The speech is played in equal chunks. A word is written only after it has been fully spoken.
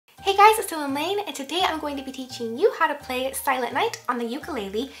guys, it's Dylan Laine, and today I'm going to be teaching you how to play Silent Night on the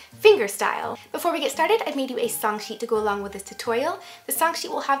ukulele fingerstyle. Before we get started, I've made you a song sheet to go along with this tutorial. The song sheet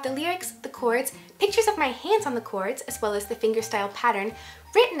will have the lyrics, the chords, pictures of my hands on the chords, as well as the fingerstyle pattern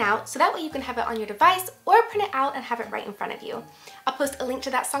written out so that way you can have it on your device or print it out and have it right in front of you. I'll post a link to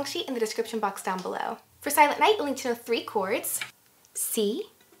that song sheet in the description box down below. For Silent Night, you'll need to know 3 chords: C,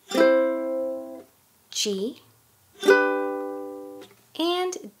 G,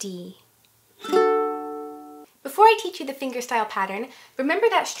 and D. Before I teach you the fingerstyle pattern, remember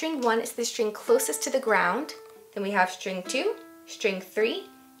that string 1 is the string closest to the ground, then we have string 2, string 3,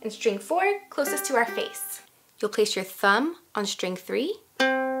 and string 4 closest to our face. You'll place your thumb on string 3,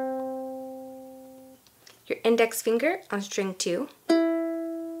 your index finger on string 2,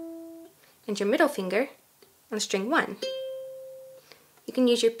 and your middle finger on string 1. You can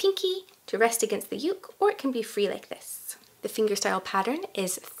use your pinky to rest against the uke, or it can be free like this. The fingerstyle pattern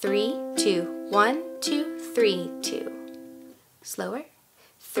is 3, 2, 1, 2, 3, 2. Slower.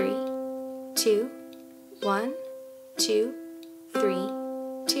 3, 2, 1, 2, 3,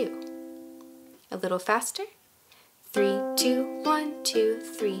 2. A little faster. 3, 2, 1, 2,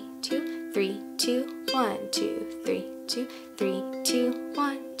 3, 2, 3, 2, 1, 2, 3, 2, 3, 2,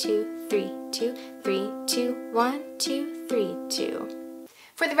 1, 2, 3, 2, 3, 2, 1, 2, 3, 2.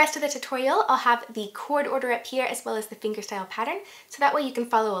 For the rest of the tutorial, I'll have the chord order up here as well as the fingerstyle pattern, so that way you can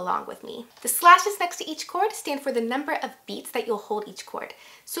follow along with me. The slashes next to each chord stand for the number of beats that you'll hold each chord.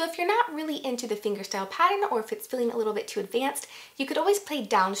 So if you're not really into the fingerstyle pattern, or if it's feeling a little bit too advanced, you could always play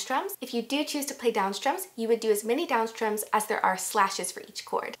down strums. If you do choose to play down strums, you would do as many down strums as there are slashes for each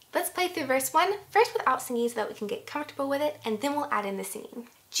chord. Let's play through verse 1, first without singing so that we can get comfortable with it, and then we'll add in the singing.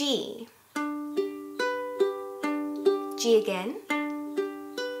 G. G again.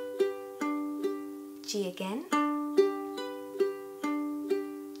 G again,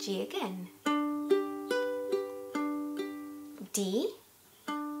 G again, D,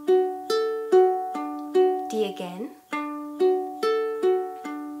 D again,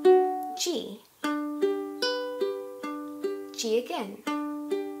 G, G again,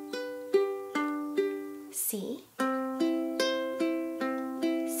 C,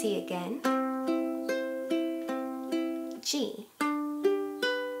 C again, G,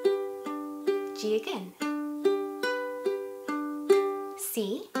 G again,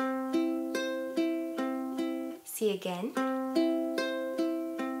 C, C again,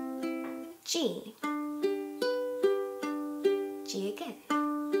 G, G again,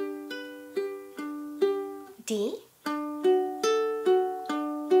 D,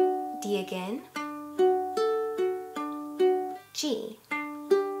 D again, G,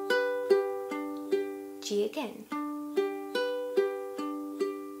 G again,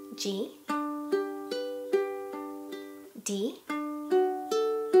 G, D,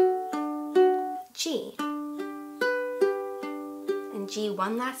 G, and G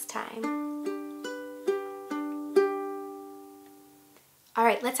one last time.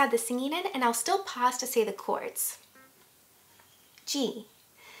 Alright, let's add the singing in, and I'll still pause to say the chords. G,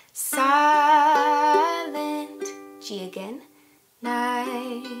 silent, G again,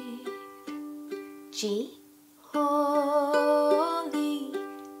 night, G, holy,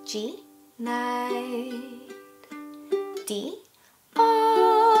 G, night, D,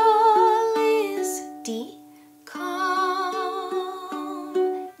 all is, D, calm,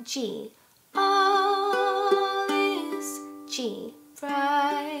 G, all is, G,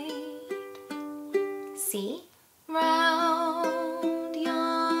 bright, C, round,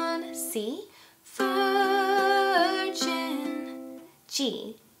 yawn, C, virgin,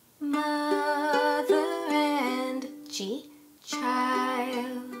 G, mother, and G,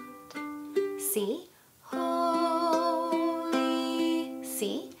 child, C,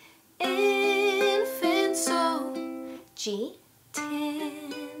 C, infant, so G,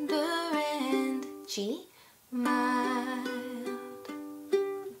 tender, and G, mild,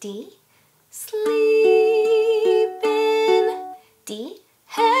 D, sleeping, D,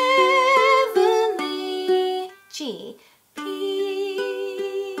 heavenly, G,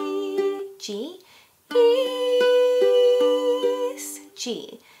 G, peace,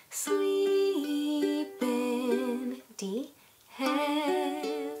 G, sleeping, D,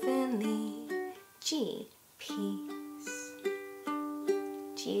 heavenly, G, peace,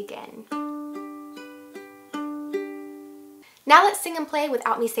 G again. Now let's sing and play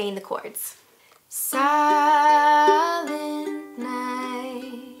without me saying the chords. Silent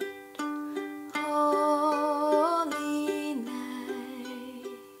night, holy night,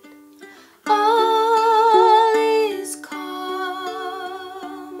 all is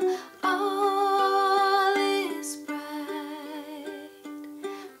calm, all is bright,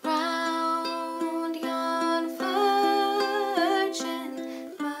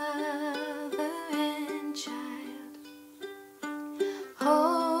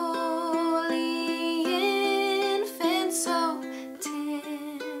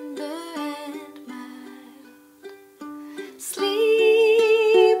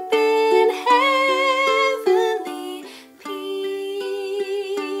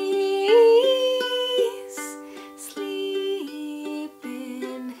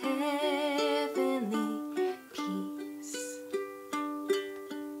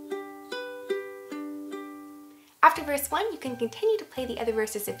 after verse 1, you can continue to play the other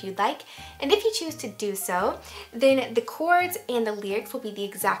verses if you'd like, and if you choose to do so, then the chords and the lyrics will be the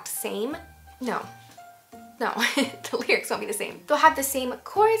exact same. No, the lyrics won't be the same. They'll have the same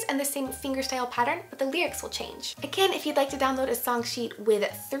chords and the same fingerstyle pattern, but the lyrics will change. Again, if you'd like to download a song sheet with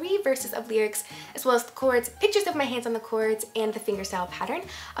 3 verses of lyrics, as well as the chords, pictures of my hands on the chords, and the fingerstyle pattern,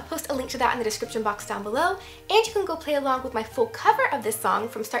 I'll post a link to that in the description box down below, and you can go play along with my full cover of this song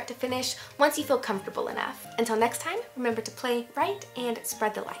from start to finish once you feel comfortable enough. Until next time, remember to play, write, and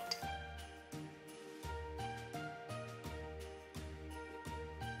spread the light.